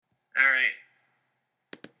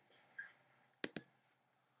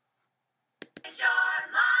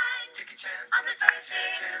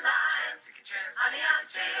Honey, I'm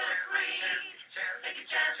still free. Take a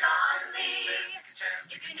chance on me.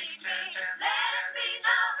 If you need me, let me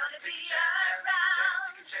know. Gonna be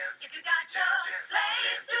around. If you got your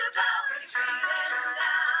place to go, when you're feeling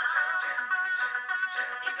down.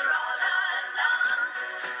 If you're all alone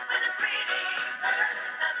with a pretty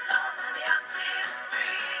birds at home, honey, I'm still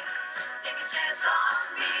free. Take a chance on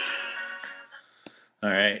me.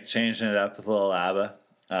 All right, changing it up with a little ABBA.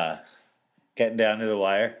 Getting down to the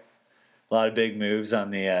wire. A lot of big moves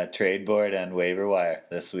on the trade board and waiver wire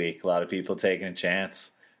this week. A lot of people taking a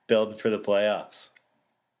chance, building for the playoffs.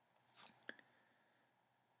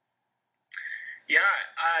 Yeah,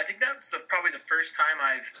 I think that's probably the first time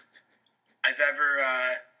I've ever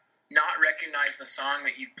not recognized the song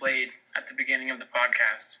that you've played at the beginning of the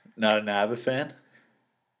podcast. Not an ABBA fan?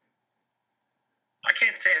 I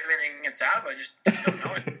can't say anything against ABBA. I just don't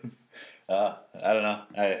know it. I don't know.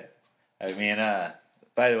 I mean,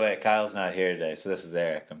 by the way, Kyle's not here today, so this is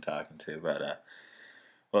Eric I'm talking to. But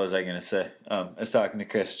what was I going to say? I was talking to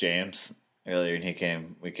Chris James earlier,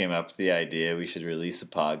 and we came up with the idea we should release a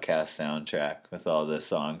podcast soundtrack with all the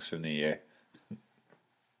songs from the year. And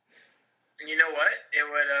you know what? It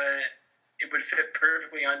would fit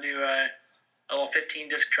perfectly onto a little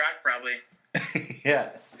 15-disc track, probably. Yeah.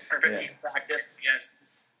 Or 15-track disc, yes.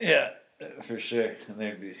 Yeah, for sure. And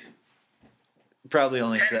there'd be probably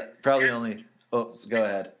only. Oh, go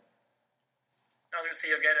ahead. I was gonna say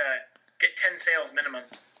you'll get 10 sales minimum.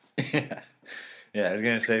 Yeah, I was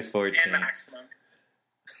gonna say 14. And maximum.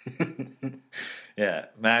 Yeah,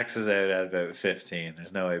 Max is out at about 15.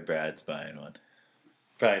 There's no way Brad's buying one.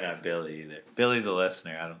 Probably not Billy either. Billy's a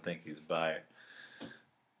listener. I don't think he's a buyer.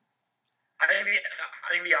 I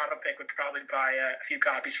think the auto pick would probably buy a few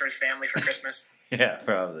copies for his family for Christmas. Yeah,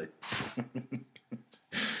 probably.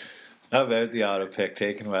 How about the auto pick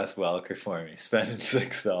taking Wes Welker for me? Spending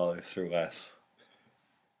 $6 for Wes.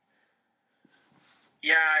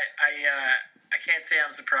 Yeah, I can't say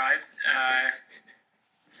I'm surprised.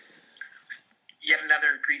 Yet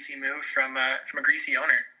another greasy move from a greasy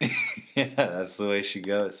owner. Yeah, that's the way she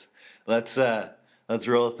goes. Let's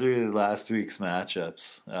roll through last week's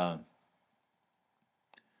matchups.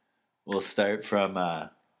 We'll start from the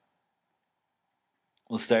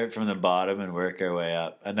bottom and work our way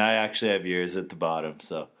up. And I actually have yours at the bottom,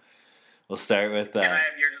 so we'll start with. And I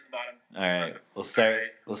have yours at the bottom. All right,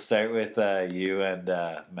 we'll start with you and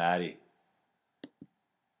Maddie.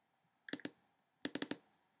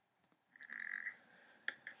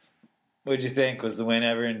 What'd you think? Was the win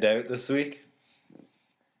ever in doubt this week?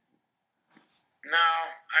 No,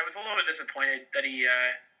 I was a little bit disappointed that he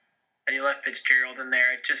left Fitzgerald in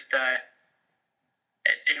there. It just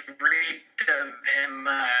it reeked of him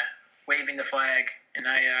waving the flag, and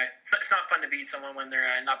it's not fun to beat someone when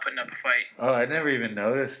they're not putting up a fight. Oh, I never even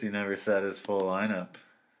noticed. You never said his full lineup.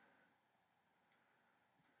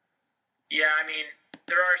 Yeah, I mean,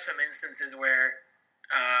 there are some instances where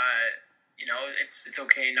it's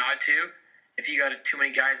okay not to if you got too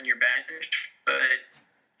many guys in your bench, but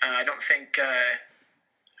I don't think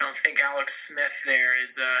Alex Smith there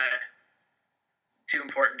is too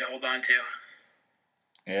important to hold on to.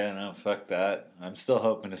 Yeah, no, fuck that. I'm still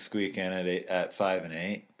hoping to squeak in at 5-8.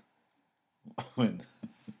 Hey,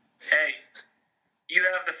 you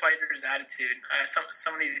have the fighter's attitude.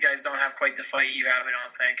 Some of these guys don't have quite the fight you have, I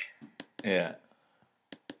don't think. Yeah.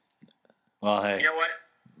 Well, hey. You know what?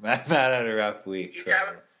 Matt had a rough week. He's so.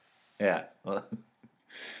 having... Yeah. Well,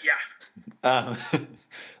 yeah.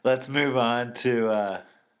 Let's move on to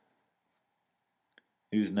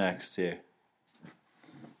who's next here.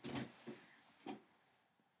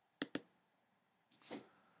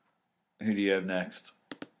 Who do you have next?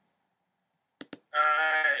 Well,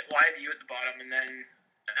 I have you at the bottom, and then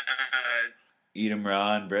Edom,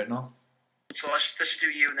 Raw, and Britnell? So let's just do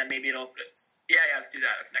you, and then maybe it'll... Yeah, let's do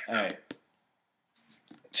that. That's next All time. right.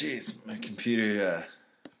 Jeez, my computer,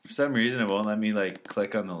 for some reason, it won't let me,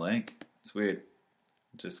 click on the link. It's weird.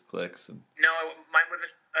 It just clicks. And... No, mine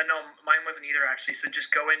wasn't either, actually. So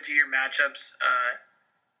just go into your matchups,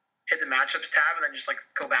 hit the matchups tab, and then just,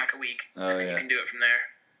 go back a week. And then you can do it from there.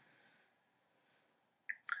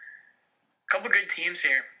 Couple good teams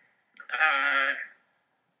here.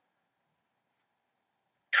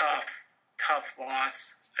 Tough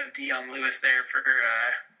loss of Dion Lewis there for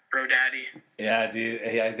Bro Daddy. Yeah, dude.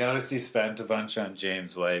 I noticed he spent a bunch on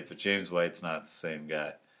James White, but James White's not the same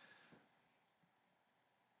guy.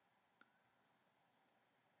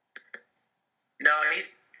 No,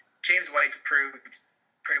 James White's proved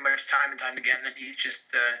pretty much time and time again that he's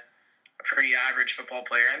just a pretty average football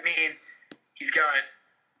player. I mean, he's got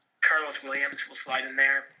Carlos Williams will slide in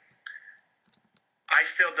there. I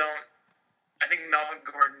still don't. I think Melvin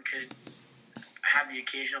Gordon could have the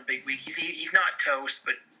occasional big week. He's not toast,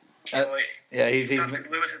 but he's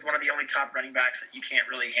Lewis is one of the only top running backs that you can't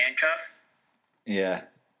really handcuff. Yeah,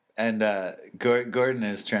 and Gordon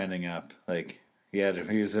is trending up. Like he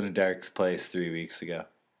was in a dark place 3 weeks ago,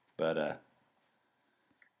 but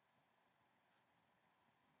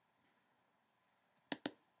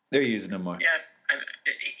they're using him more. Yeah,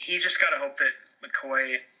 he's just got to hope that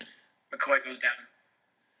McCoy goes down.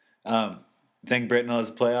 Think Britnell is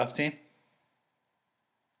a playoff team?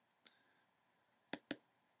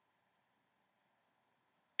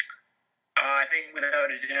 I think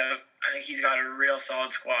without a doubt, I think he's got a real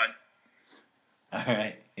solid squad. All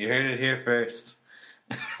right, you heard it here first.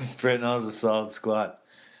 Britnell is a solid squad.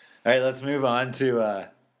 All right, let's move on to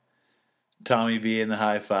Tommy B in the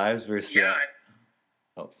high fives versus. Yeah.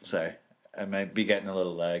 Sorry, I might be getting a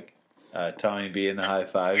little lag. Tommy B in the high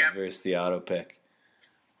fives versus the auto pick.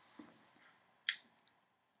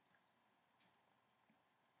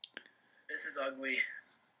 This is ugly.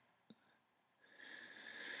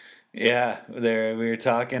 Yeah, we were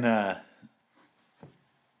talking. There's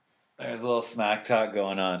a little smack talk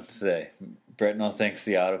going on today. Britnell thinks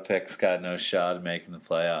the auto pick's got no shot of making the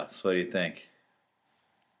playoffs. What do you think?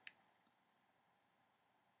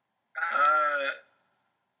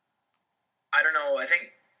 I don't know. I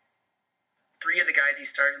think 3 of the guys he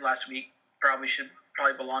started last week probably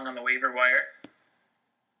belong on the waiver wire.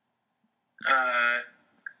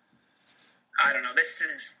 I don't know. This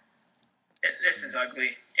is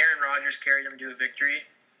ugly. Aaron Rodgers carried him to a victory,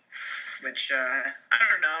 which I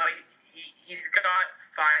don't know. He's got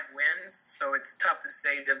 5 wins, so it's tough to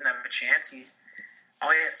say he doesn't have a chance.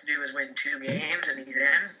 All he has to do is win 2 games, and he's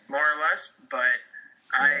in, more or less. But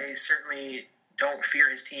I certainly don't fear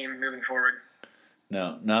his team moving forward.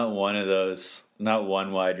 No, not one of those. Not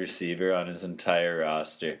one wide receiver on his entire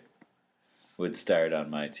roster would start on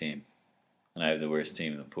my team, and I have the worst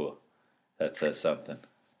team in the pool. That says something.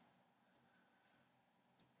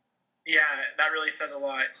 Yeah, that really says a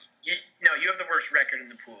lot. You have the worst record in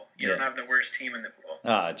the pool. You don't have the worst team in the pool.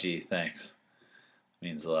 Ah, gee, thanks.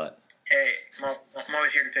 Means a lot. Hey, I'm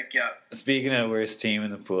always here to pick you up. Speaking of worst team in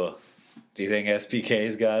the pool, do you think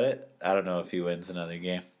SPK's got it? I don't know if he wins another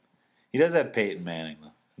game. He does have Peyton Manning,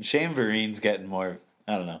 though. And Shane Vereen's getting more,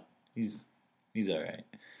 I don't know. He's all right.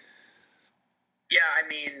 Yeah, I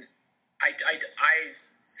mean, I've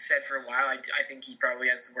said for a while, I think he probably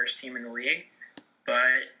has the worst team in the league. But,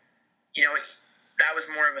 that was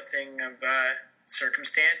more of a thing of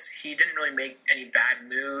circumstance. He didn't really make any bad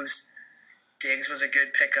moves. Diggs was a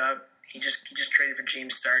good pickup. He just traded for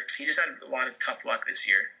James Starks. He just had a lot of tough luck this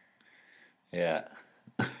year. Yeah.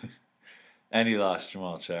 And he lost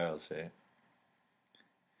Jamal Charles, right?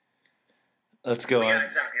 Let's go on. Yeah,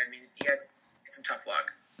 exactly. I mean, he had some tough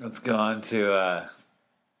luck. Let's go on to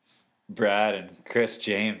Brad and Chris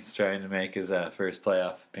James trying to make his first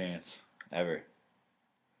playoff appearance ever.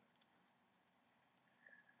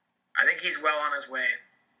 I think he's well on his way.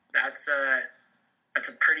 That's a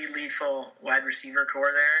pretty lethal wide receiver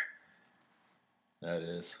core there. That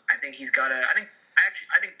is. I think he's got a.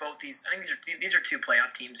 I think both these. I think these are 2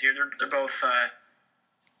 playoff teams here. They're both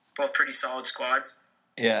pretty solid squads.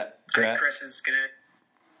 Yeah, I think Chris is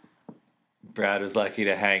gonna. Brad was lucky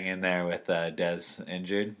to hang in there with Dez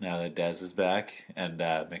injured. Now that Dez is back, and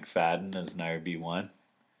McFadden is an RB1.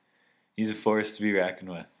 He's a force to be reckoned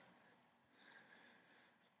with.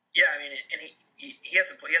 Yeah, I mean, and he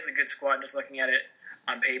has a good squad just looking at it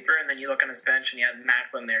on paper, and then you look on his bench and he has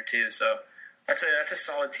Macklin there too. So that's a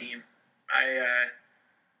solid team. I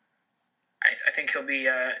think he'll be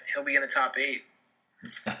in the top 8.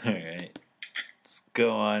 All right, let's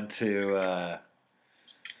go on to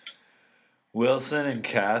Wilson and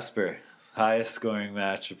Casper, highest scoring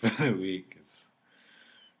matchup of the week. It's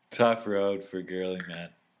a tough road for Gurley, man.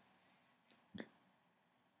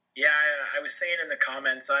 Yeah, I was saying in the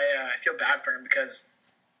comments, I feel bad for him because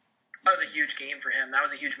that was a huge game for him. That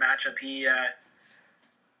was a huge matchup. He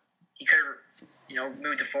could have,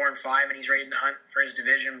 moved to 4 and 5, and he's right in the hunt for his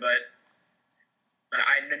division. But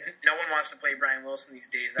no one wants to play Brian Wilson these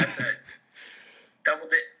days. That's a double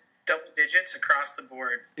digits across the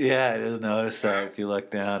board. Yeah, I just noticed that. If you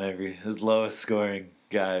look down, his lowest scoring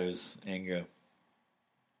guy was Ingram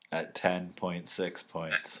at 10.6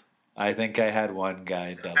 points. I think I had one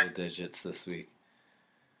guy double digits this week.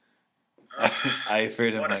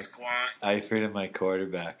 Eifert and my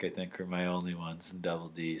quarterback, I think, were my only ones in double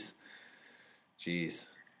Ds. Jeez.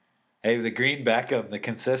 Hey, the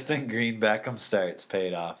consistent Green Beckham starts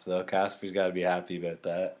paid off, though. Casper's got to be happy about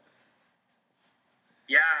that.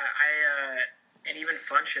 Yeah, and even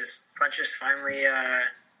Funchess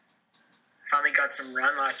finally got some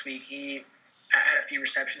run last week. He had a few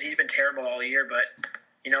receptions. He's been terrible all year, but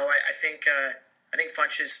I think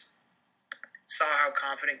Funchess saw how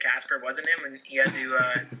confident Casper was in him, and he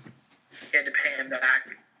had to pay him back.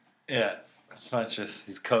 Yeah, Funchess,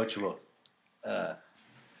 he's coachable.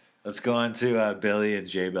 Let's go on to Billy and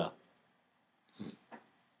J-Bell.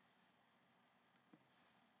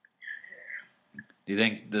 Do you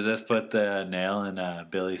think, does this put the nail in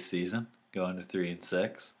Billy's season, going to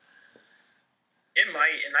 3-6? It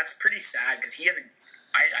might, and that's pretty sad because he has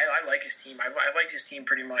I like his team. I've liked his team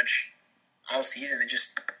pretty much all season.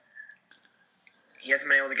 He hasn't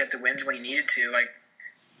been able to get the wins when he needed to. Like,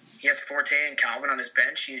 he has Forte and Calvin on his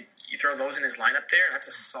bench. You throw those in his lineup there, and that's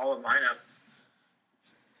a solid lineup.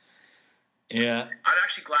 Yeah. I'm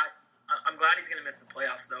actually glad. I'm glad he's going to miss the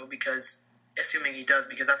playoffs, though, because assuming he does,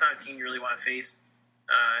 because that's not a team you really want to face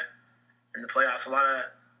in the playoffs. A lot of,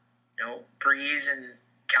 Breeze and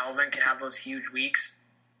Calvin can have those huge weeks.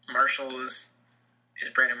 Marshall is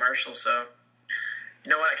Brandon Marshall, so you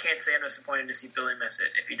know what? I can't say I'm disappointed to see Billy miss it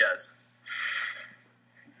if he does.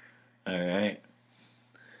 All right.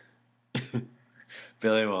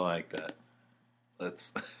 Billy won't like that.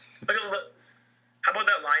 Let's. Look. How about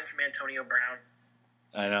that line from Antonio Brown?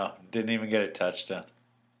 I know. Didn't even get a touchdown.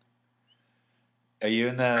 Are you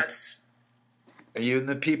in that? Are you in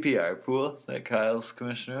the PPR pool that Kyle's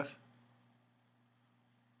commissioner of?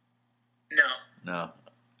 No.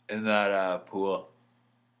 In that pool,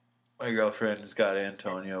 my girlfriend has got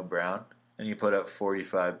Antonio Brown, and he put up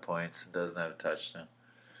 45 points and doesn't have a touchdown.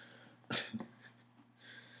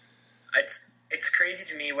 It's crazy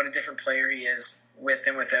to me what a different player he is with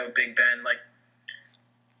and without Big Ben. Like,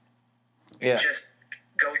 yeah, just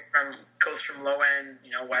goes from low end,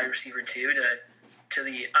 wide receiver 2 to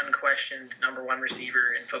the unquestioned number 1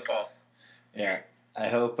 receiver in football. Yeah, I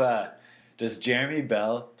hope. Does Jeremy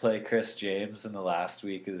Bell play Chris James in the last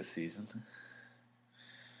week of the season?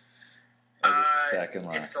 Second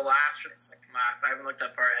last. It's the last or the second last. I haven't looked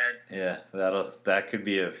that far ahead. Yeah, that could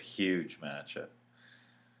be a huge matchup.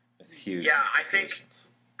 With huge. Yeah, I think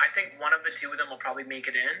one of the two of them will probably make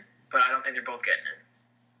it in, but I don't think they're both getting in.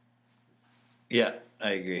 Yeah,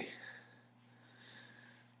 I agree.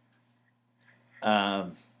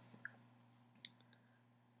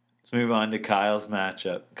 Let's move on to Kyle's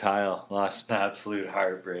matchup. Kyle lost an absolute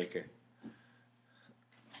heartbreaker.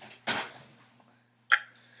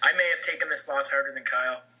 I may have taken this loss harder than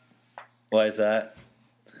Kyle. Why is that?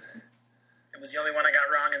 It was the only one I got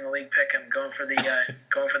wrong in the league pick. I'm going for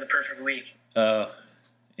the perfect week. Oh,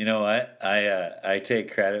 you know what? I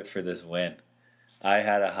take credit for this win. I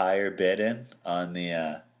had a higher bid in on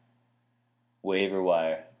the waiver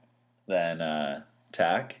wire than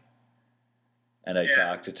Tack. And I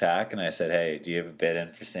talked to Tack and I said, hey, do you have a bid in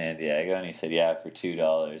for San Diego? And he said, yeah, for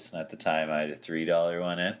 $2. And at the time I had a $3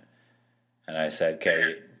 one in. And I said,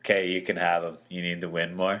 okay, you can have him. You need to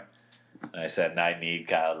win more. And I said, and I need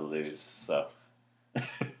Kyle to lose. So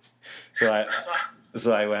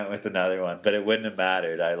so I went with another one. But it wouldn't have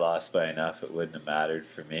mattered. I lost by enough. It wouldn't have mattered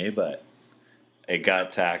for me. But it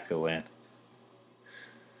got Tack the win.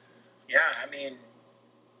 Yeah, I mean,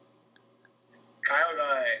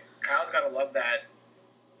 Kyle's got to love that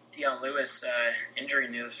Dion Lewis injury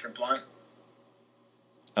news for Blunt.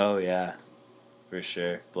 Oh, yeah. For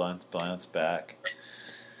sure. Blunt's back.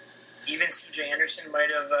 Even C.J. Anderson might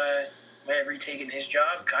have retaken his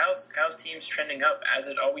job. Kyle's team's trending up, as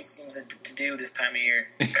it always seems to do this time of year.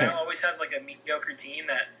 Kyle always has like a mediocre team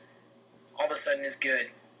that all of a sudden is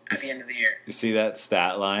good at the end of the year. You see that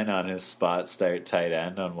stat line on his spot start tight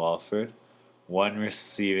end on Walford? One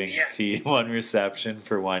reception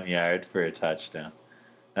for 1 yard for a touchdown.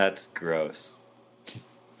 That's gross.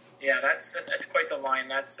 Yeah, that's quite the line.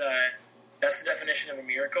 That's the definition of a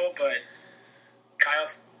miracle. But Kyle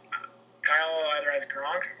either has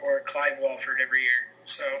Gronk or Clive Walford every year.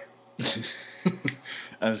 So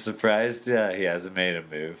I'm surprised he hasn't made a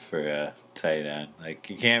move for a tight end. Like,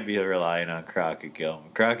 you can't be relying on Crockett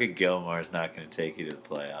Gilmore. Crockett Gilmore is not going to take you to the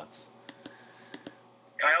playoffs.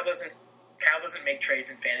 Kyle doesn't make trades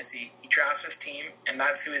in fantasy. He drafts his team, and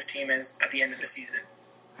that's who his team is at the end of the season.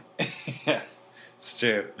 Yeah, it's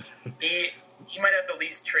true. He might have the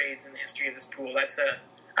least trades in the history of this pool. That's a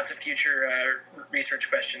future research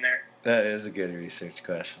question there. That is a good research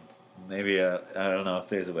question. Maybe I don't know if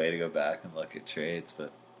there's a way to go back and look at trades,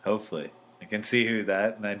 but hopefully I can see who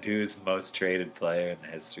is the most traded player in the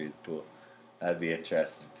history of the pool. That'd be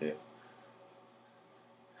interesting too.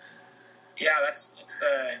 Yeah, I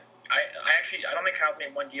don't think Kyle's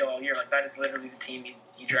made one deal all year. Like, that is literally the team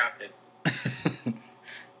he drafted.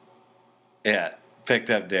 Yeah, picked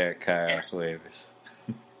up Derek Carr Yes. off waivers.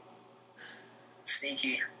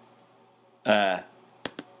 Sneaky.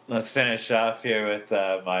 Let's finish off here with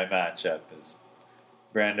my matchup. Is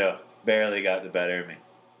Brando barely got the better of me.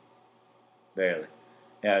 Barely.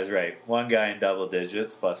 Yeah, I was right. One guy in double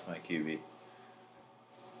digits plus my QB.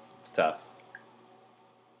 It's tough.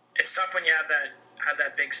 It's tough when you have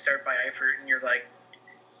that big start by Eifert and you're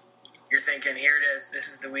thinking, here it is, this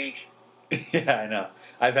is the week. Yeah, I know.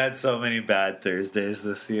 I've had so many bad Thursdays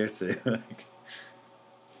this year too.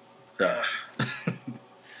 So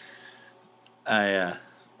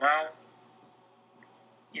Well,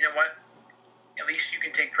 you know what? At least you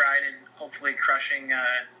can take pride in hopefully crushing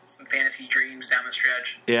some fantasy dreams down the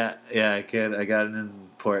stretch. yeah, I could. I got an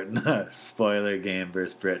important spoiler game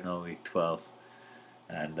versus Britnell week 12.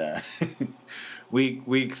 And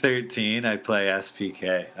week 13, I play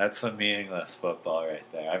SPK. That's some meaningless football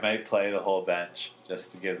right there. I might play the whole bench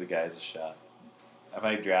just to give the guys a shot. I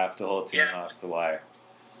might draft the whole team off the wire.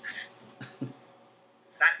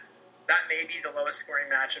 That may be the lowest scoring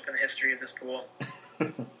matchup in the history of this pool.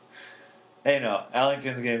 Hey, no.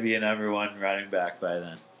 Ellington's going to be a number one running back by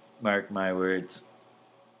then. Mark my words.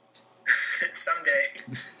 Someday.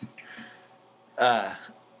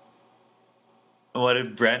 What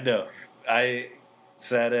did Brendo? I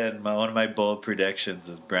said in one of my bold predictions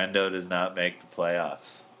is Brendo does not make the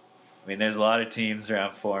playoffs. I mean, there's a lot of teams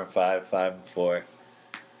around 4 and 5, 5 and 4.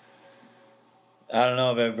 I don't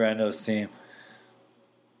know about Brendo's team.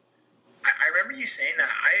 I remember you saying that.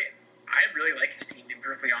 I really like his team, to be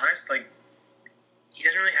perfectly honest. Like, he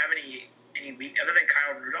doesn't really have any weak other than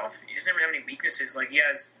Kyle Rudolph. He doesn't really have any weaknesses. Like, he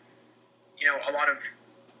has, a lot of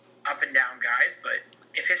up and down guys, but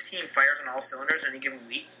if his team fires on all cylinders any given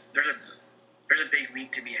week, there's a big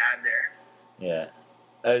week to be had there. Yeah.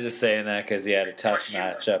 I was just saying that because he had a tough Plus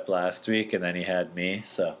matchup last week, and then he had me,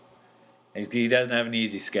 so he doesn't have an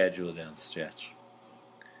easy schedule down the stretch.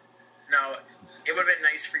 No, it would have been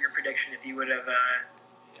nice for your prediction if you would have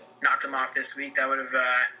knocked him off this week. That would have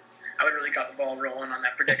I would have really got the ball rolling on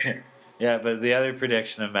that prediction. Yeah, but the other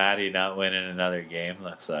prediction of Matty not winning another game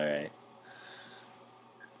looks all right.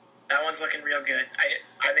 That one's looking real good.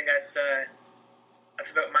 I think that's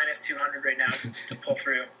about minus 200 right now to pull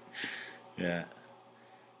through. Yeah.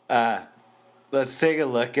 Let's take a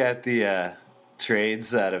look at the trades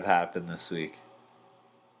that have happened this week.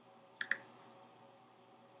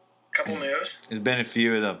 Couple moves. There's been a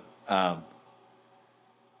few of them.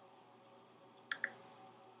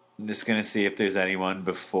 I'm just going to see if there's anyone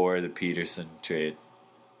before the Peterson trade.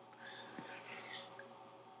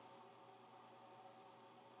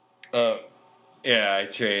 Oh, yeah, I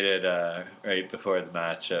traded right before the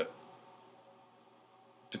matchup.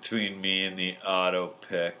 Between me and the auto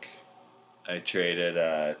pick, I traded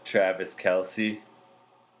Travis Kelce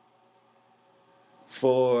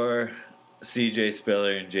for CJ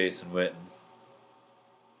Spiller and Jason Witten.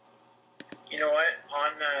 You know what?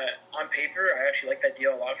 On paper, I actually like that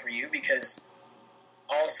deal a lot for you because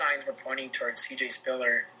all signs were pointing towards CJ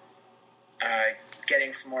Spiller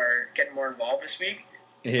getting more involved this week.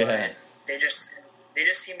 Yeah, but they just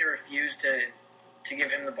seem to refuse to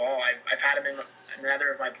give him the ball. I've had him in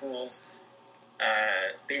another of my pools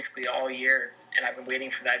basically all year, and I've been waiting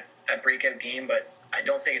for that breakout game, but I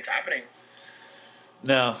don't think it's happening.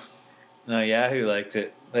 No, Yahoo liked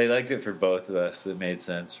it. They liked it for both of us. It made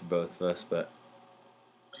sense for both of us, but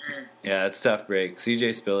yeah, it's a tough break.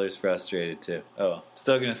 CJ Spiller's frustrated too. Oh,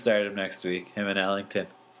 still going to start him next week. Him and Ellington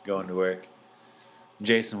going to work.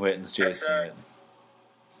 Jason Witten's Jason Witten.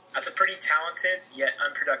 That's a pretty talented yet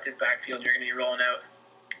unproductive backfield you're going to be rolling out.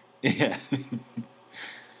 Yeah.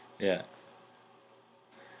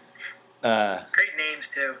 Yeah. Great names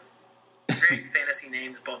too. Great fantasy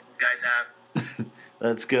names both those guys have.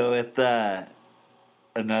 Let's go with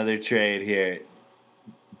another trade here.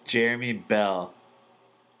 Jeremy Bell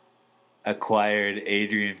acquired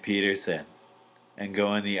Adrian Peterson, and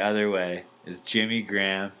going the other way is Jimmy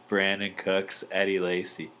Graham, Brandon Cooks, Eddie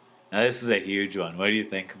Lacy. Now this is a huge one. What do you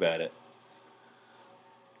think about it?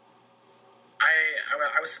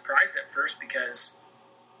 I was surprised at first because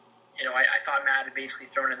I thought Matt had basically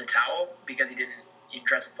thrown in the towel because he didn't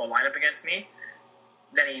dress a full lineup against me.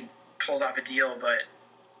 Then he pulls off a deal, but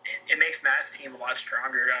it makes Matt's team a lot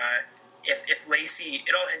stronger. If Lacy,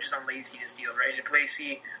 it all hinges on Lacy, this deal, right? If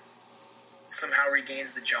Lacy somehow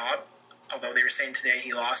regains the job, although they were saying today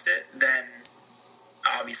he lost it, then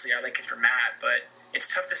obviously I like it for Matt. But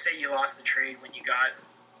it's tough to say you lost the trade when you got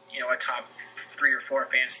a top 3 or 4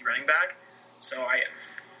 fantasy running back. So I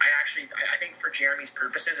think for Jeremy's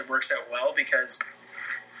purposes it works out well because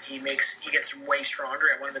he gets way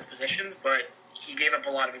stronger at one of his positions, but he gave up a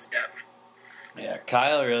lot of his depth. Yeah,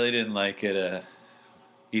 Kyle really didn't like it.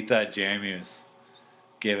 He thought Jeremy was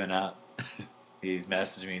giving up. He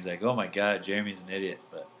messaged me. He's like, "Oh my God, Jeremy's an idiot."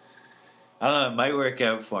 But I don't know. It might work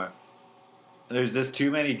out for him. There's just too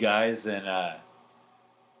many guys in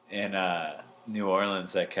New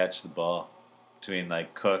Orleans that catch the ball between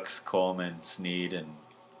like Cooks, Coleman, Snead, and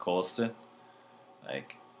Colston.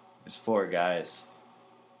 Like, there's 4 guys.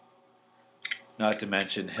 Not to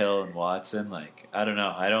mention Hill and Watson. Like, I don't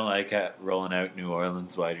know. I don't like rolling out New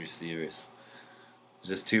Orleans wide receivers. There's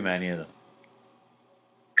just too many of them.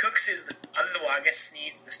 Cooks is I guess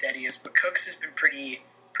Snead's the steadiest, but Cooks has been pretty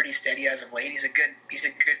steady as of late. He's a good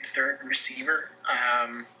third receiver.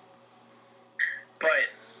 But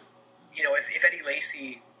if Eddie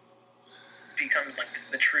Lacy becomes like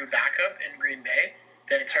the true backup in Green Bay,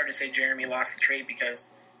 then it's hard to say Jeremy lost the trade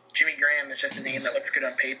because Jimmy Graham is just a name that looks good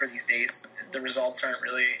on paper these days. The results aren't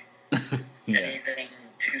really anything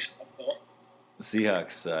too special. The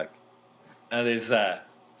Seahawks suck. Now there's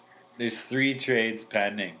 3 trades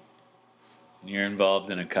pending. You're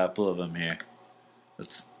involved in a couple of them here.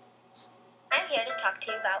 I'm here to talk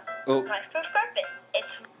to you about my first carpet.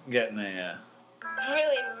 It's getting a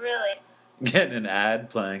really getting an ad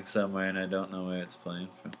playing somewhere, and I don't know where it's playing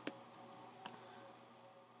from.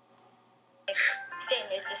 stain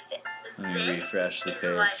resistant. Let me This refresh the is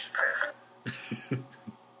page. life proof.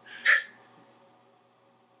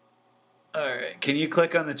 All right, can you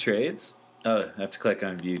click on the trades? Oh, I have to click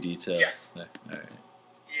on view details. Yeah. There. All right.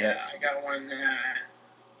 Yeah, I got one.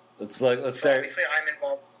 Let's So start. obviously, I'm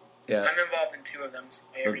involved. Yeah. I'm involved in 2 of them, so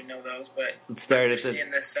I already know those. But Let's start I'm at the.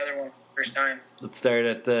 seeing this other one first time. Let's start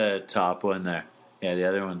at the top one there. Yeah, the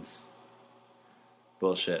other one's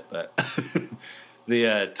bullshit, but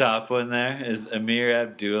the top one there is Amir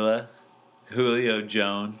Abdullah, Julio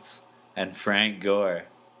Jones, and Frank Gore.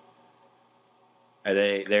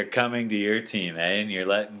 They're coming to your team, eh? And you're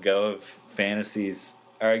letting go of fantasy's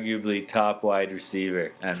arguably top wide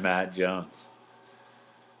receiver and Matt Jones.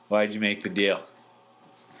 Why'd you make the deal?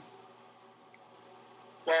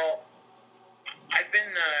 Well, I've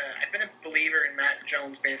been a believer in Matt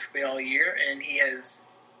Jones basically all year, and he has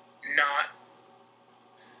not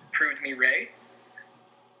proved me right.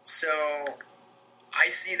 So I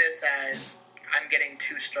see this as I'm getting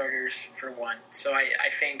 2 starters for 1. So I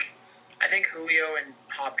think Julio and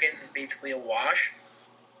Hopkins is basically a wash.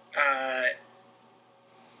 And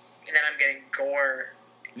then I'm getting Gore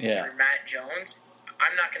for Matt Jones.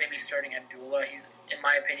 I'm not going to be starting Abdullah. In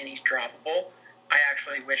my opinion, he's droppable. I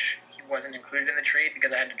actually wish he wasn't included in the trade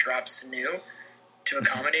because I had to drop Sanu to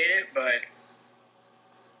accommodate it. But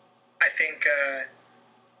I think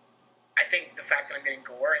the fact that I'm getting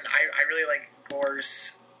Gore, and I really like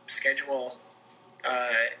Gore's schedule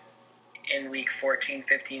in week 14,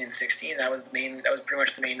 15, and 16. That was pretty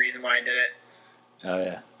much the main reason why I did it. Oh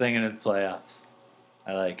yeah, thinking of the playoffs.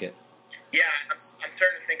 I like it. Yeah, I'm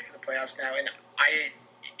starting to think for the playoffs now, and I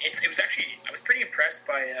was pretty impressed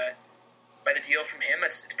by the deal from him.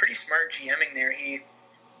 It's pretty smart GMing there. He,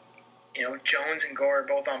 Jones and Gore are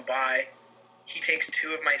both on bye. He takes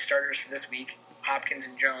 2 of my starters for this week, Hopkins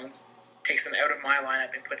and Jones, takes them out of my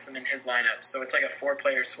lineup and puts them in his lineup. So it's like a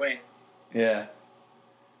 4-player swing. Yeah,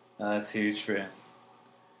 that's huge for him.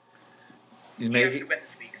 He has to win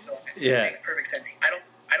this week, so it makes perfect sense.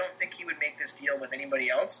 I don't think he would make this deal with anybody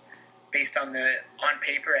else. Based on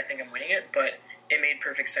paper, I think I'm winning it, but it made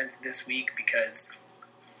perfect sense this week because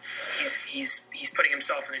he's putting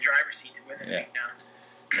himself in the driver's seat to win this week now.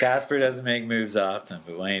 Casper doesn't make moves often,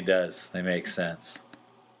 but when he does, they make sense.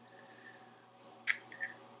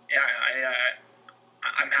 Yeah,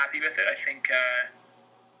 I'm happy with it. I think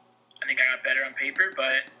I got better on paper,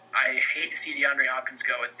 but I hate to see DeAndre Hopkins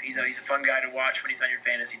go. He's a fun guy to watch when he's on your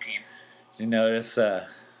fantasy team. Did you notice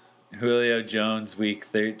Julio Jones week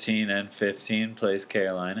 13 and 15 plays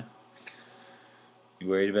Carolina? You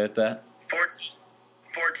worried about that?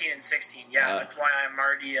 14 and 16. Yeah, that's why I've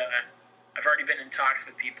already been in talks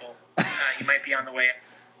with people. He might be on the way.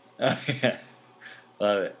 Oh yeah,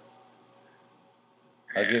 love it.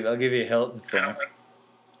 I'll give you Hilton for him.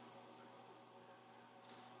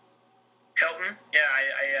 Hilton?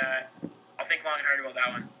 Yeah, I'll think long and hard about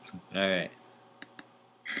that one. All right.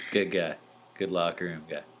 Good guy. Good locker room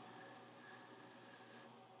guy.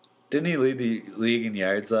 Didn't he lead the league in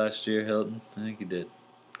yards last year, Hilton? I think he did.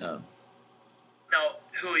 No,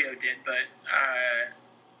 Julio did, but...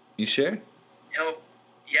 you sure?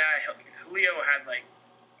 Julio had like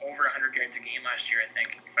over 100 yards a game last year, I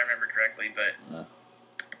think, if I remember correctly, but...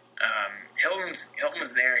 Hilton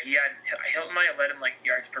was there. Hilton might have led him like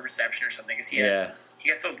yards per reception or something. Cause he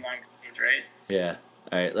gets those long plays, right? Yeah.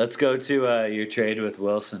 All right, let's go to your trade with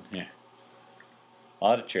Wilson here. A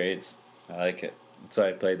lot of trades. I like it. That's why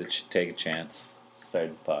I played the take a chance.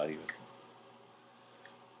 Started the potty with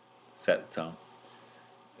set the tone.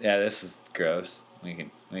 Yeah, this is gross. We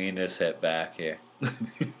can just hit back here.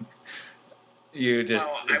 You just.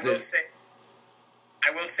 Well, I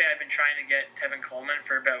will say I've been trying to get Tevin Coleman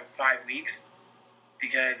for about 5 weeks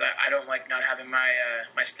because I don't like not having my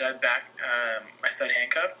my stud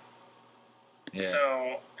handcuffed.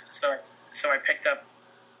 Yeah. So I picked up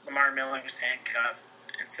Lamar Miller's handcuff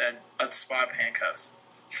and said, "Let's swap handcuffs."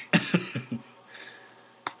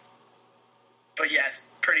 But yes,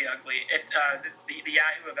 it's pretty ugly. The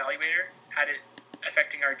Yahoo Evaluator had it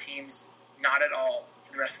affecting our teams not at all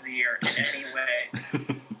for the rest of the year in any way.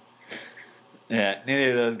 Yeah,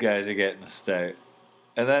 neither of those guys are getting a start.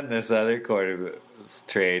 And then this other quarter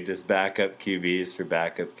trade, just backup QBs for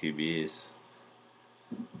backup QBs.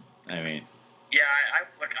 I mean, yeah, I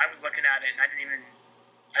was looking at it and I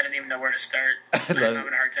didn't even know where to start. I'm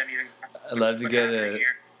having a hard time even. I'd love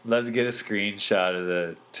to get a screenshot of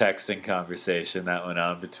the texting conversation that went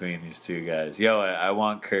on between these two guys. Yo, I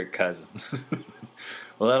want Kirk Cousins.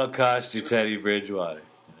 Well, that'll cost you Teddy Bridgewater.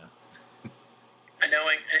 You know? And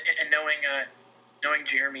knowing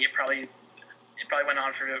Jeremy, it probably went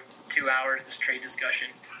on for 2 hours. This trade discussion.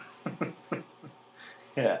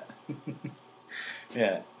 Yeah.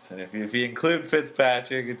 Yeah. So if you include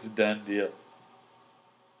Fitzpatrick, it's a done deal.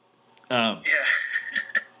 Yeah.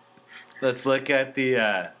 Let's look at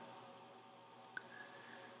the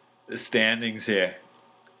standings here.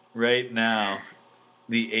 Right now,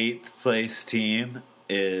 the 8th place team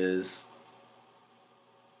is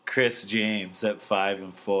Chris James at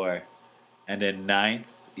 5-4, and in 9th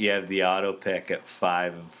you have the auto pick at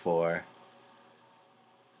 5-4,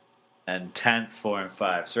 and 10th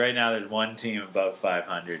 4-5. So right now there's one team above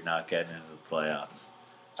 500 not getting into the playoffs.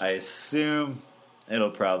 I assume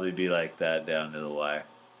it'll probably be like that down to the wire.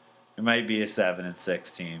 There might be a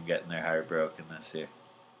 7-6 team getting their heart broken this year.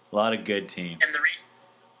 A lot of good teams. And the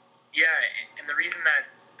reason that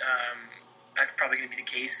that's probably going to be the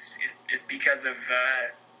case is because of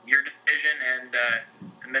your division and the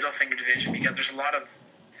middle finger division, because there's a lot of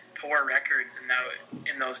poor records in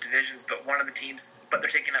those divisions, but they're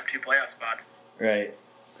taking up 2 playoff spots. Right.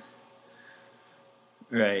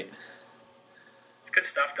 It's good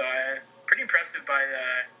stuff, though. Pretty impressive by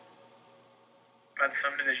the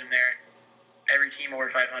thumb division there. Every team over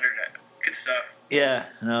 500. Good stuff. Yeah,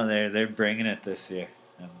 no, they're bringing it this year.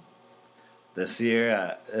 This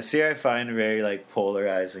year I find very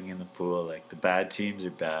polarizing in the pool. Like the bad teams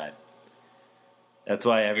are bad. That's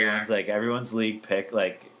why everyone's league pick.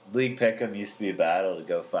 League pick'em used to be a battle to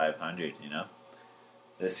go 500. You know,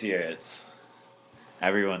 this year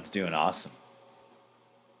everyone's doing awesome.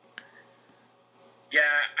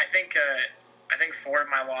 Yeah, I think 4 of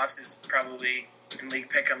my losses probably in league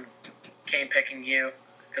pick'em came picking you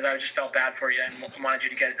because I just felt bad for you and wanted you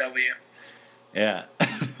to get a W. Yeah.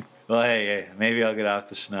 Well, hey, maybe I'll get off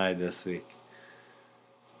the schneid this week.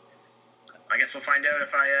 I guess we'll find out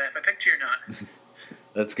if I picked you or not.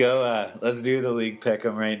 Let's go. Let's do the league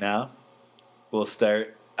pick'em right now. We'll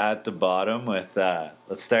start at the bottom with.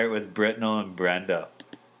 Let's start with Britnell and Brendo.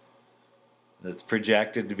 It's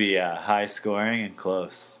projected to be high scoring and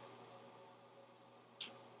close.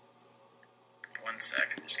 1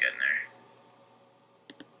 second, just getting there.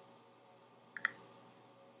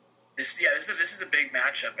 This is a big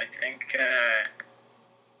matchup. I think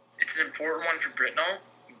it's an important one for Britnell,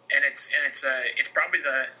 and it's probably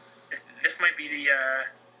this might be the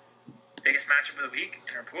biggest matchup of the week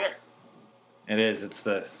in our pool. It is. It's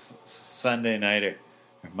the Sunday nighter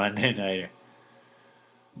or Monday nighter.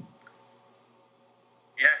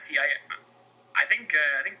 Yeah. See, I think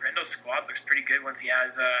Brendo's squad looks pretty good once he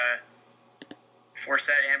has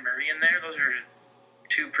Forsett and Murray in there. Those are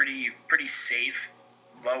 2 pretty safe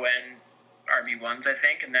low end RB1s, I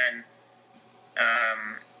think, and then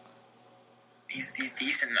he's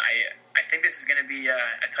decent. I think this is going to be a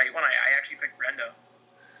tight one. I actually picked Brendo.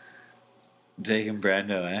 Taking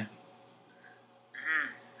Brendo, eh?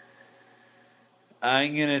 Mm-hmm.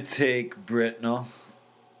 I'm gonna take Britnell.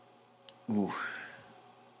 Ooh.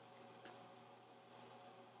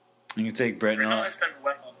 I'm gonna take Britnell. Britnell has done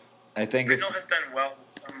well. I think Britnell has done well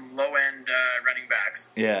with some low end running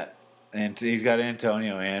backs. Yeah. And he's got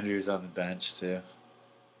Antonio Andrews on the bench too.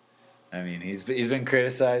 I mean, he's been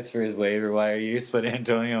criticized for his waiver wire use, but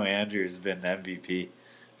Antonio Andrews has been MVP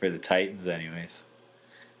for the Titans, anyways.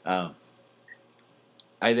 I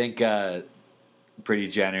think pretty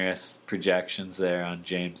generous projections there on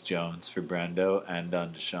James Jones for Brendo and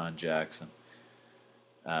on Deshaun Jackson.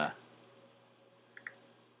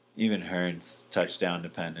 Even Hearn's touchdown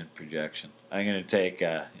dependent projection. I'm gonna take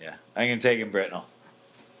I'm gonna take him Britnell.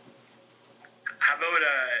 How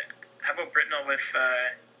about Britnell with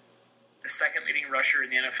the second leading rusher in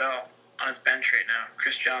the NFL on his bench right now,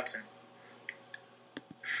 Chris Johnson?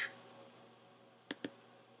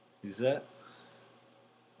 Who's that?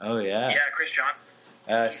 Oh yeah. Yeah, Chris Johnson.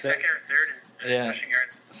 He's second or third in rushing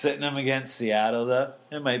yards. Sitting him against Seattle though,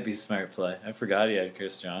 it might be a smart play. I forgot he had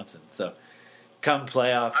Chris Johnson. So come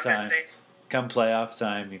playoff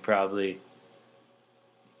time,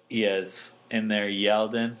 he has in there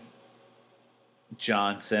Yeldon,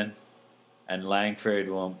 Johnson, and Langford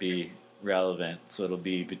won't be relevant, so it'll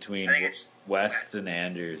be between West and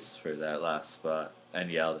Andrews for that last spot,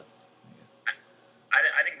 and Yeldon.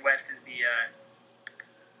 I think West is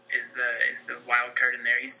the wild card in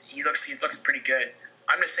there. He looks pretty good.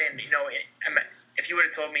 I'm just saying, if you would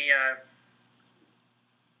have told me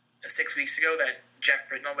 6 weeks ago that Jeff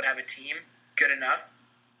Britnell would have a team good enough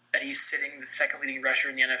that he's sitting the second leading rusher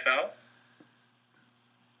in the NFL.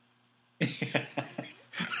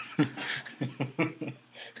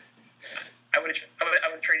 I would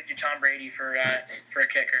have traded you Tom Brady for a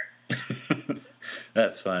kicker.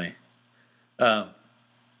 That's funny.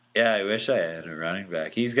 Yeah, I wish I had a running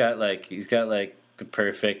back. He's got the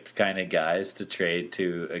perfect kind of guys to trade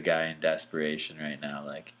to a guy in desperation right now.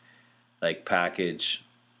 Like package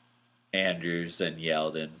Andrews and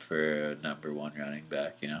Yeldon for a number one running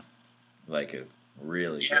back. Like a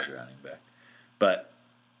really good running back. But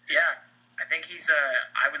yeah, I think he's.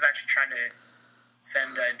 I was actually trying to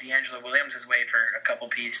send D'Angelo Williams his way for a couple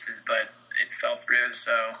pieces, but it fell through.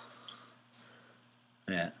 So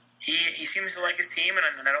yeah. He seems to like his team, and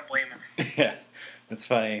I don't blame him. Yeah, it's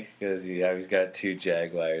funny because he's got two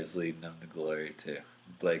Jaguars leading them to glory too,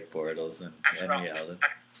 Blake Bortles and Yeldon.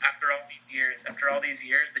 After all these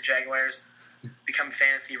years, the Jaguars become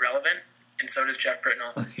fantasy relevant, and so does Jeff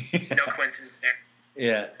Britnell. Yeah. No coincidence there.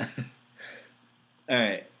 Yeah. All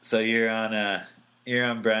right, so you're on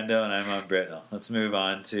Brendo and I'm on Britnell. Let's move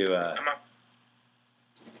on to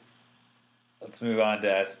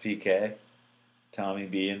SPK. Tommy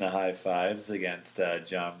B in the high fives against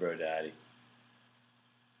John Brodaddy.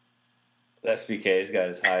 SPK's got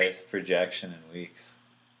his highest projection in weeks.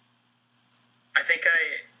 I think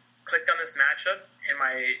I clicked on this matchup and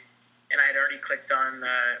I had already clicked on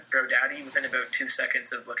Brodaddy within about 2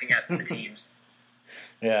 seconds of looking at the teams.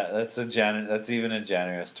 Yeah, that's even a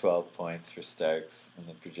generous 12 points for Starks in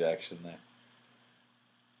the projection there.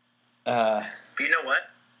 But you know what?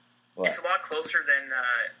 What? It's a lot closer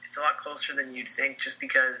than you'd think, just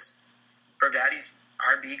because Brodaddy's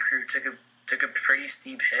RB crew took a pretty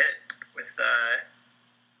steep hit with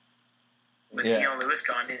Dion Lewis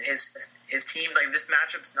gone. His team, like, this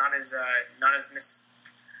matchup's not as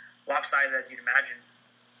lopsided as you'd imagine.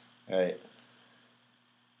 Right.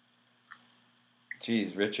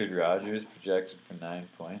 Jeez, Richard Rodgers projected for 9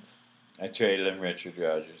 points. I traded him Richard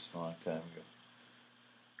Rodgers a long time ago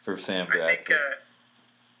for Sam Bradford.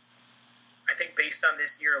 I think based on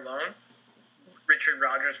this year alone, Richard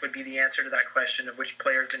Rodgers would be the answer to that question of which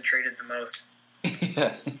player's been traded the most.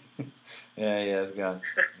 Yeah, he has gone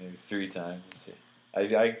maybe 3 times this year.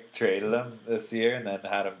 I traded him this year and then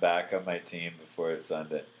had him back on my team before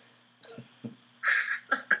Sunday.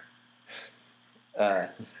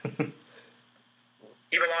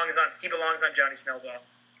 He belongs on Johnny Snowball.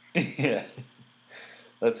 Yeah.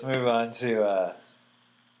 Let's move on to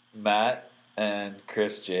Matt and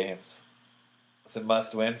Chris James. It's a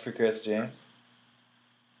must win for Chris James.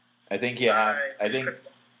 I think you have. I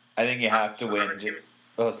think you have to win.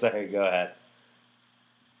 Oh, sorry. Go ahead.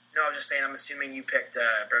 No, I was just saying. I'm assuming you picked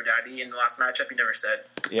Brodaddy in the last matchup. You never said.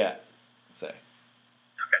 Yeah. Sorry.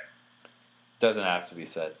 Okay. Doesn't have to be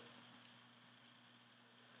said.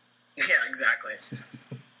 Yeah, exactly.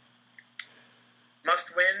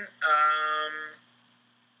 Must win.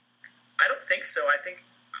 I don't think so. I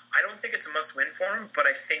don't think it's a must win for him, but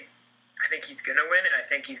I think he's gonna win, and I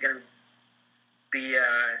think he's gonna be.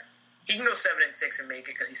 He can go 7-6 and make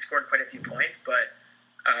it because he scored quite a few points, but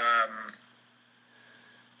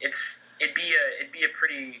it'd be a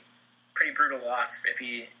pretty brutal loss if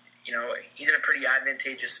he he's in a pretty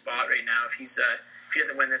advantageous spot right now. If he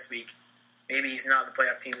doesn't win this week, maybe he's not the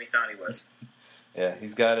playoff team we thought he was. Yeah,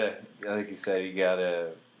 he's got to, like you said, you got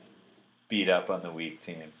to beat up on the weak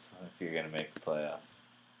teams if you're going to make the playoffs.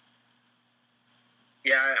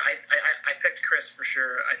 Yeah, I picked Chris for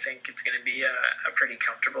sure. I think it's going to be a pretty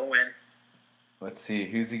comfortable win. Let's see,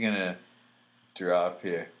 who's he going to drop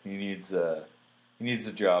here? He needs to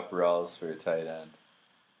drop Rawls for a tight end.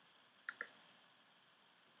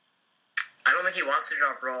 I don't think he wants to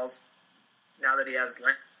drop Rawls now that he has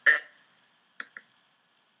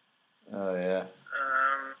Oh, yeah.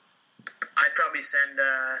 I'd probably send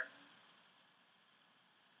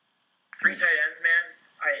 3 tight ends, man.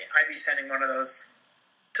 I'd be sending one of those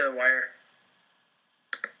to the wire.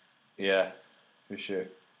 Yeah, for sure.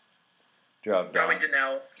 Drop Probably Don.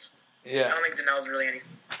 Donnell. Yeah. I don't think Donnell's really any.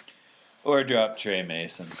 Or drop Trey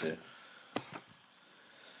Mason, too.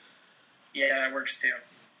 Yeah, that works too.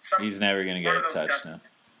 He's never going to get one a of those touch now.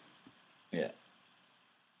 Yeah.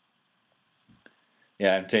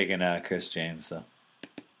 Yeah, I'm taking Chris James, though.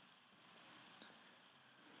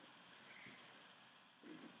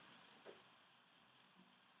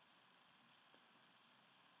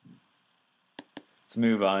 Let's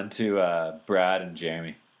move on to Brad and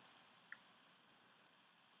Jeremy.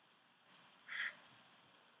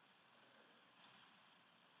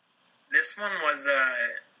 This one was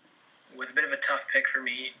a bit of a tough pick for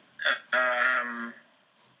me. I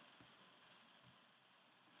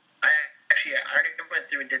already went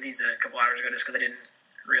through and did these a couple hours ago just because I didn't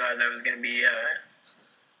realize I was going to be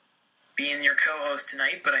being your co-host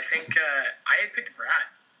tonight. But I think I had picked Brad.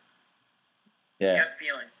 Yeah. Gut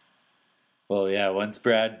feeling. Well, yeah, once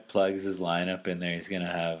Brad plugs his lineup in there, he's going to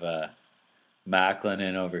have Macklin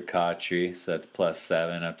in over Cottree, so that's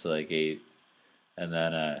 +7 up to like 8. And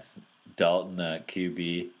then Dalton at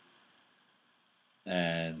QB.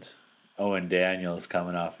 And Owen Daniels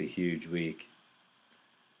coming off a huge week.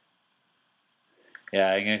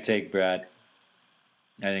 Yeah, I'm going to take Brad.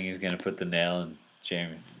 I think he's going to put the nail in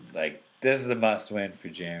Jeremy. Like, this is a must-win for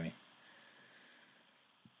Jeremy.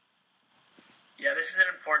 Yeah, this is an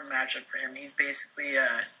important matchup for him. He's basically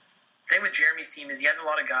the thing with Jeremy's team is he has a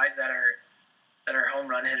lot of guys that are home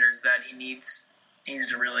run hitters that he needs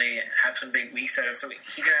to really have some big weeks out of. So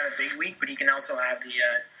he can have a big week, but he can also have the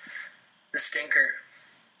stinker.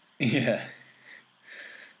 Yeah.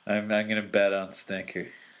 I'm going to bet on stinker.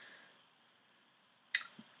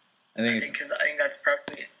 I think that's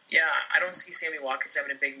probably I don't see Sammy Watkins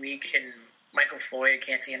having a big week, and Michael Floyd, I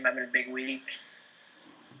can't see him having a big week.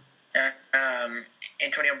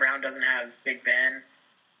 Antonio Brown doesn't have Big Ben.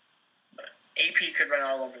 AP could run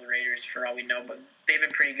all over the Raiders for all we know, but they've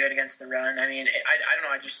been pretty good against the run. I mean, I don't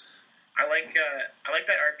know. I like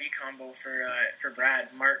that RB combo for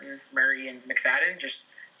Brad, Martin, Murray, and McFadden. Just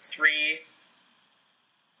three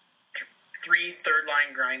third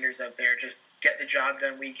line grinders out there. Just get the job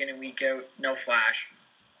done week in and week out. No flash.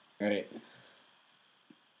 Right.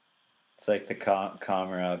 It's like the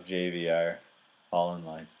Komarov JVR Holland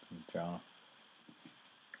line in Toronto.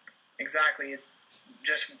 Exactly. It's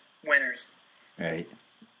just winners. Right.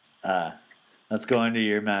 Let's go into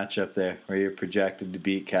your matchup there, where you're projected to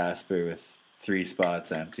beat Casper with 3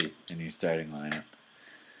 spots empty in your starting lineup.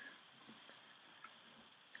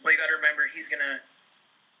 Well, you got to remember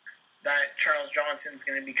that Charles Johnson's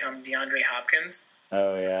going to become DeAndre Hopkins.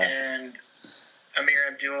 Oh, yeah. And Amir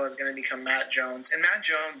Abdul is going to become Matt Jones. And Matt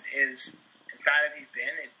Jones is, as bad as he's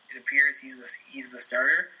been, it appears he's the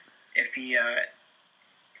starter. If he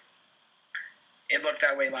it looked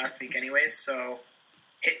that way last week anyways, so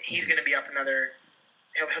he's going to be up another.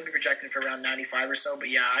 He'll be projected for around 95 or so. But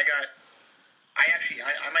yeah, I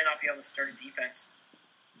might not be able to start a defense.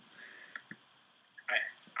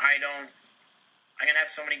 I'm gonna have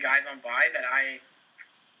so many guys on bye that I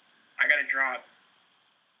gotta drop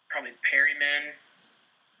probably Perryman.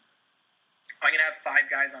 I'm gonna have 5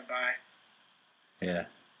 guys on bye. Yeah.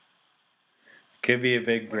 Could be a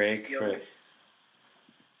big break for.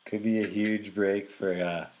 Could be a huge break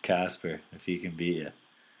for Casper if he can beat you.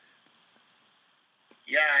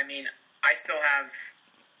 Yeah, I mean, I still have,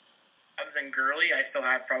 other than Gurley, I still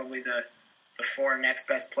have probably the 4 next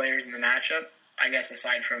best players in the matchup, I guess,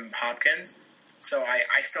 aside from Hopkins. So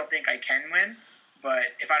I still think I can win,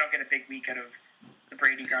 but if I don't get a big week out of the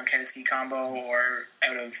Brady Gronkowski combo or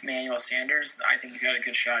out of Manuel Sanders, I think he's got a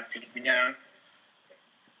good shot to take me down.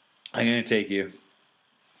 I'm going to take you.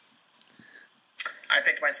 I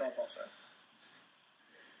picked myself also.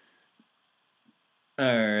 All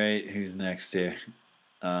right, who's next here?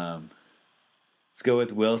 Let's go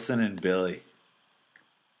with Wilson and Billy.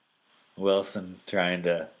 Wilson trying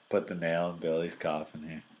to put the nail in Billy's coffin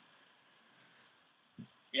here.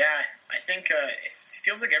 Yeah, I think it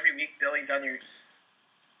feels like every week Billy's either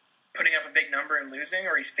putting up a big number and losing,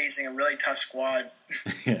 or he's facing a really tough squad.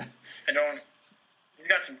 Yeah. He's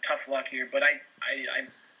got some tough luck here, but I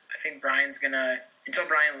think Brian's gonna, until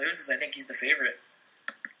Brian loses, I think he's the favorite.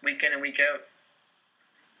 Week in and week out.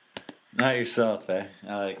 Not yourself, eh?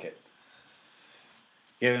 I like it.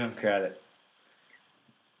 Giving him credit.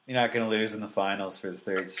 You're not going to lose in the finals for the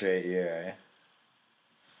 3rd straight year, are you?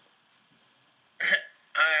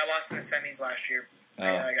 I lost in the semis last year. Oh.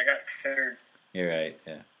 I got 3rd. You're right,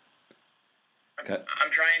 yeah. I'm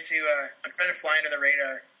trying to fly under the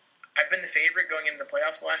radar. I've been the favorite going into the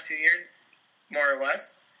playoffs the last 2 years, more or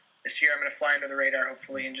less. This year I'm going to fly under the radar,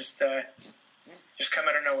 hopefully, and just come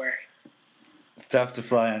out of nowhere. It's tough to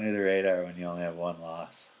fly under the radar when you only have one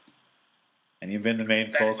loss. And you've been the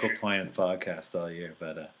main focal point of the podcast all year,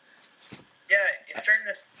 but yeah, it's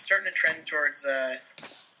starting to trend towards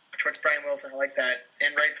Brian Wilson. I like that,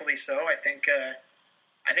 and rightfully so. I think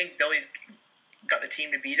Billy's got the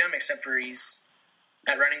team to beat him, except for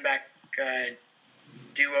that running back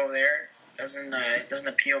duo there doesn't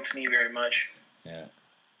appeal to me very much. Yeah,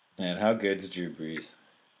 man, how good is Drew Brees?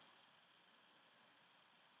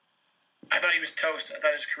 I thought he was toast. I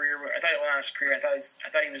thought his career. I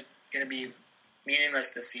thought he was going to be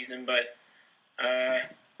meaningless this season, but that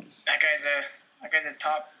guy's a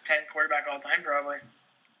top 10 quarterback all time, probably.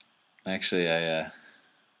 Actually, I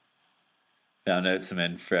found out some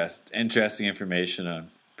interesting information on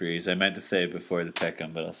Breeze. I meant to say it before the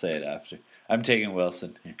pick'em, but I'll say it after. I'm taking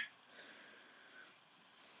Wilson here.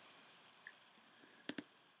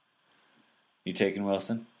 You taking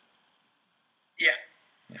Wilson? Yeah.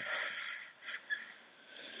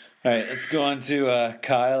 All right, let's go on to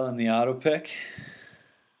Kyle and the auto pick.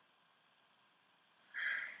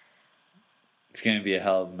 It's going to be a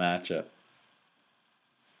hell of a matchup.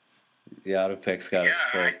 The auto pick's got a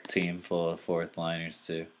full team full of fourth liners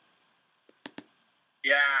too.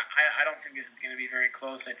 Yeah, I don't think this is going to be very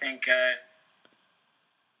close. I think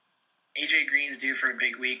AJ Green's due for a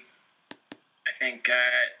big week. I think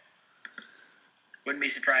wouldn't be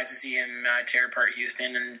surprised to see him tear apart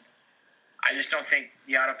Houston, and I just don't think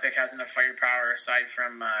the auto pick has enough firepower aside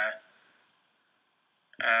from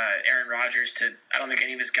Aaron Rodgers to. I don't think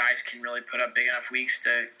any of his guys can really put up big enough weeks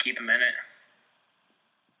to keep him in it.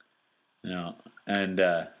 No, and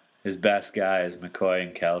his best guys, McCoy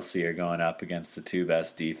and Kelsey, are going up against the two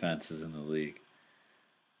best defenses in the league.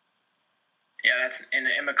 Yeah, and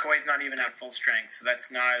McCoy's not even at full strength, so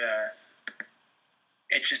that's not.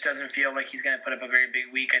 It just doesn't feel like he's going to put up a very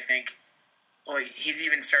big week. I think. Well, he's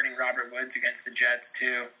even starting Robert Woods against the Jets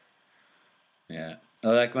too. Yeah,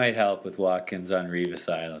 well, that might help with Watkins on Revis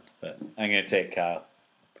Island, but I'm going to take Kyle.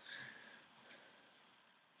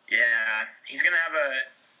 Yeah, he's going to have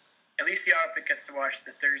at least the auto pick gets to watch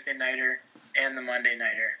the Thursday nighter and the Monday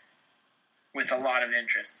nighter with a lot of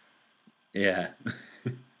interest. Yeah.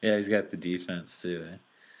 Yeah, he's got the defense too, eh?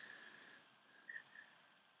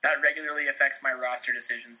 That regularly affects my roster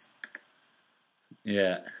decisions.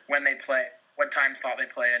 Yeah. When they play, what time slot they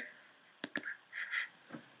play in.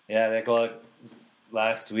 Yeah,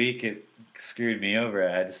 last week it screwed me over.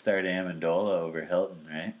 I had to start Amendola over Hilton,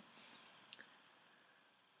 right?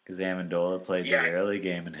 Because Amendola played the early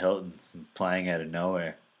game and Hilton's playing out of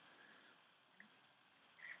nowhere.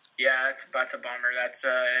 Yeah, that's a bummer. That's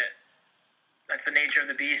the nature of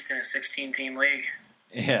the beast in a 16-team league.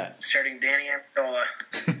 Yeah. Starting Danny Amendola.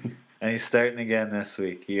 And he's starting again this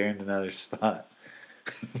week. He earned another spot.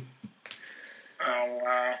 Oh,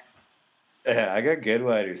 wow. Yeah, I got good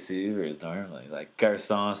wide receivers normally, like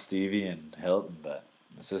Garcon, Stevie, and Hilton, but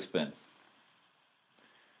it's just been...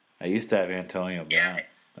 I used to have Antonio Brown. Yeah.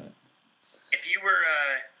 But... If you were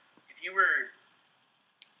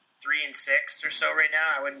 3-6 or so right now,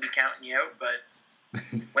 I wouldn't be counting you out, but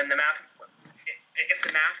when if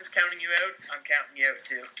the math is counting you out, I'm counting you out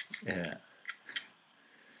too.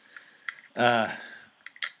 Yeah.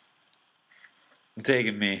 I'm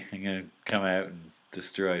taking me. I'm going to come out and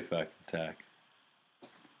destroy fucking Tack.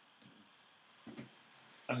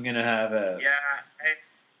 I'm going to have a... Yeah.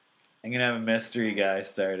 I'm going to have a mystery guy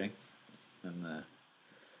starting. And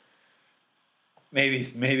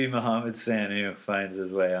maybe Mohamed Sanu finds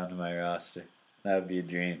his way onto my roster. That would be a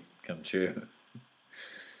dream come true.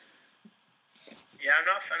 Yeah, I'm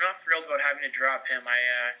not thrilled about having to drop him.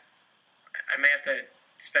 I may have to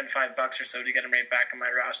spend $5 or so to get him right back on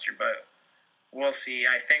my roster, but we'll see.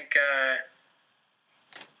 I think,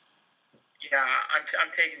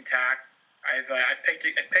 I'm taking Tack. I've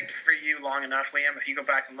picked for you long enough, Liam. If you go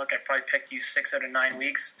back and look, I probably picked you 6 out of 9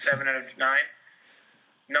 weeks, 7 out of 9.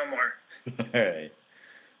 No more. All right.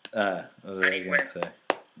 What was I going to say?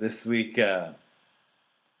 This week, I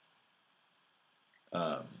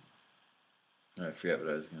forget what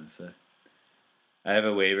I was going to say. I have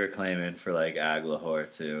a waiver claim in for like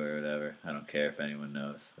Aglahor too or whatever. I don't care if anyone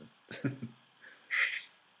knows.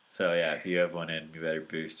 So yeah, if you have one in, you better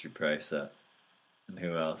boost your price up. And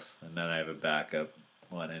who else? And then I have a backup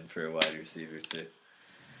one in for a wide receiver too.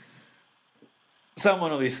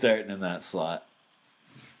 Someone will be starting in that slot.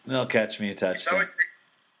 They'll catch me a touchdown.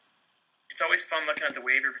 It's always fun looking at the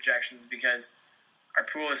waiver projections because our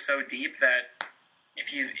pool is so deep that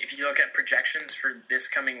if you look at projections for this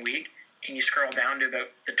coming week and you scroll down to about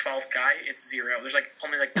the 12th guy, it's 0. There's only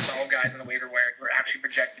 12 guys on the waiver wire who are actually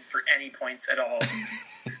projected for any points at all.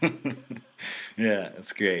 Yeah,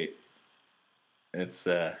 it's great. It's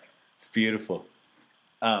beautiful.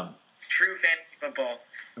 It's true fantasy football.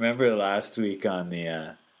 Remember last week on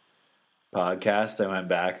the podcast, I went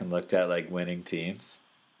back and looked at winning teams.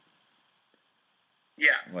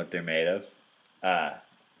 Yeah. What they're made of.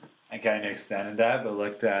 I kind of extended that, but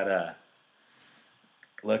looked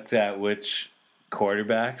at which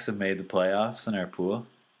quarterbacks have made the playoffs in our pool.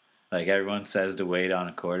 Everyone says to wait on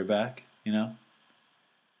a quarterback, So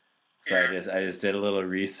Yeah. I just did a little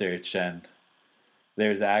research, and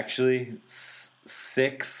there's actually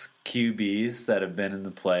 6 QBs that have been in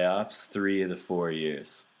the playoffs 3 of the 4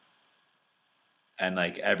 years, and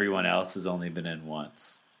everyone else has only been in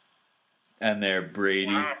once. And they're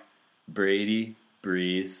Brady,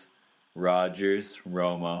 Breeze, Rodgers,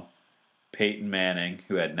 Romo, Peyton Manning,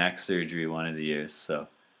 who had neck surgery one of the years. So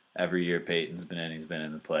every year Peyton's been in, he's been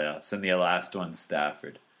in the playoffs. And the last one's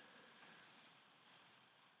Stafford.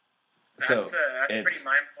 That's a pretty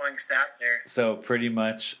mind-blowing stat there. So pretty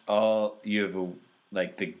much all you have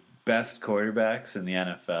the best quarterbacks in the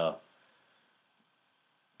NFL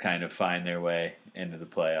kind of find their way into the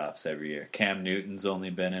playoffs every year. Cam Newton's only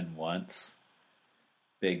been in once.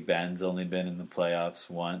 Big Ben's only been in the playoffs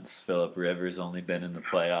once. Phillip Rivers only been in the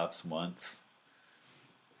playoffs once.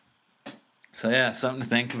 So yeah, something to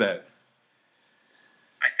think about.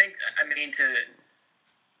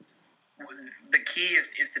 The key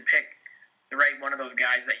is to pick the right one of those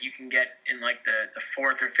guys that you can get in the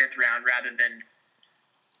 4th or 5th round rather than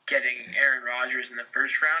getting Aaron Rodgers in the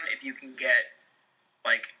first round. If you can get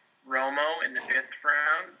Romo in the 5th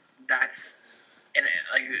round, that's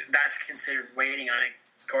considered waiting on a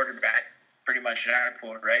quarterback pretty much in our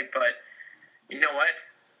pool, right? But you know what?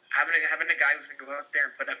 Having a guy who's going to go out there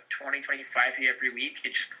and put up 20, 25 every week,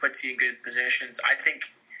 it just puts you in good positions. I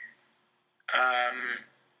think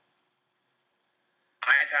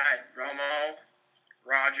I've had Romo,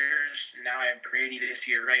 Rodgers, now I have Brady this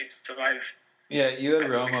year, right? So you had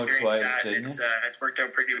Romo twice, didn't you? It's worked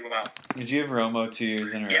out pretty well. Did you have Romo 2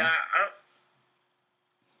 years in a row? Yeah,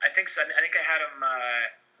 I think so. I think I had him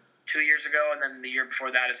 2 years ago, and then the year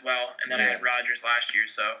before that as well, and then I had Rodgers last year.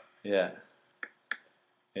 So yeah,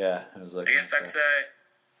 I was looking. I guess that's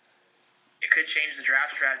it could change the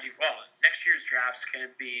draft strategy. Well, next year's draft's going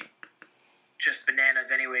to be just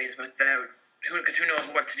bananas, anyways. Because who knows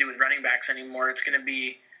what to do with running backs anymore? It's going to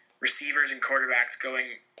be receivers and quarterbacks going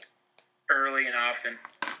early and often.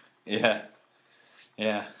 Yeah.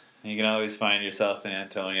 You can always find yourself in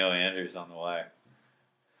Antonio Andrews on the wire.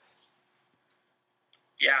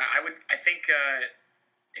 Yeah, I think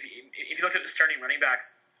if you look at the starting running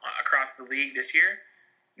backs across the league this year,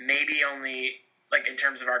 maybe only in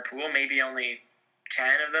terms of our pool, maybe only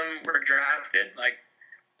 10 of them were drafted. Like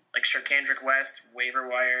Sharkandrick West, waiver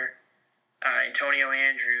wire, Antonio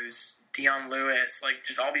Andrews, Dion Lewis,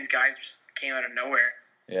 just all these guys just came out of nowhere.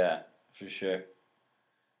 Yeah, for sure.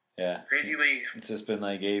 Yeah. Crazy league. It's just been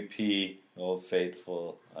AP, Old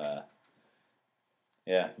Faithful.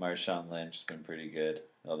 Marshawn Lynch has been pretty good,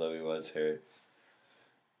 although he was hurt.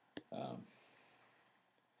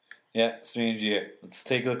 Strange year. Let's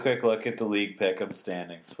take a quick look at the league pick'em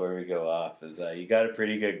standings before we go off. You got a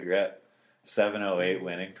pretty good grip, 708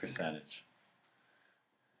 winning percentage.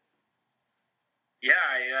 Yeah,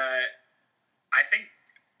 I think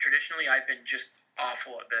traditionally I've been just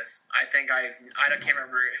awful at this. I can't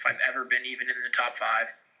remember if I've ever been even in the top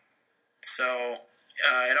 5. So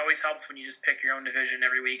it always helps when you just pick your own division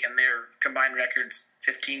every week and their combined records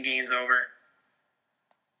 15 games over.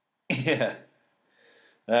 Yeah,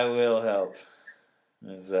 that will help.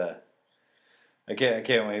 I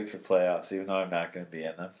can't wait for playoffs, even though I'm not going to be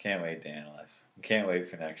in them. Can't wait to analyze. Can't wait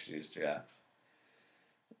for next year's drafts.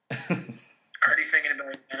 Already thinking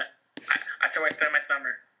about it. That's how I spend my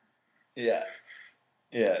summer. Yeah.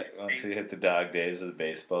 Once we hit the dog days of the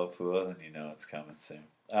baseball pool, then you know it's coming soon.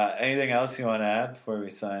 Anything else you want to add before we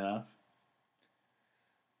sign off?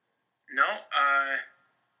 No.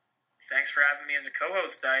 Thanks for having me as a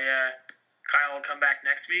co-host. Kyle will come back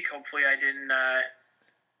next week. Hopefully, I didn't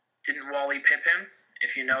Wally Pip him.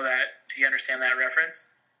 If you know that, do you understand that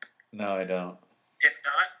reference? No, I don't. If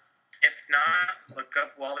not, look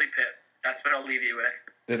up Wally Pip. That's what I'll leave you with.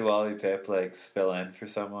 Did Wally Pip fill in for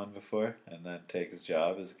someone before and then take his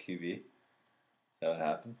job as a QB? Is that what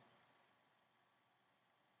happened?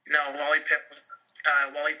 No, Wally Pip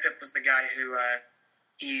was the guy who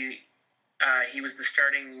he was the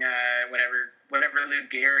starting whatever Lou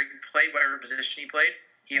Gehrig played, whatever position he played.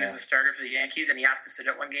 He was the starter for the Yankees, and he asked to sit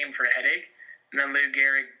out one game for a headache. And then Lou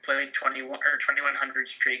Gehrig played 2,100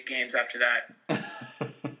 straight games after that.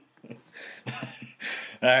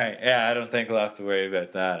 All right. Yeah, I don't think we'll have to worry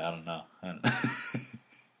about that. I don't know. No,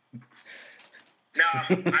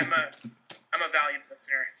 I'm a valued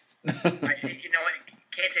listener. You know what?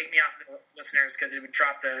 Can't take me off the listeners because it would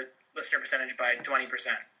drop the listener percentage by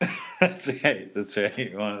 20%. That's right. That's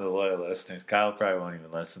right. One of the loyal listeners. Kyle probably won't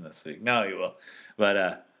even listen this week. No, he will. But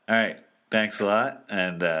all right. Thanks a lot,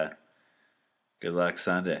 and good luck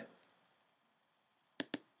Sunday.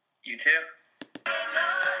 You too.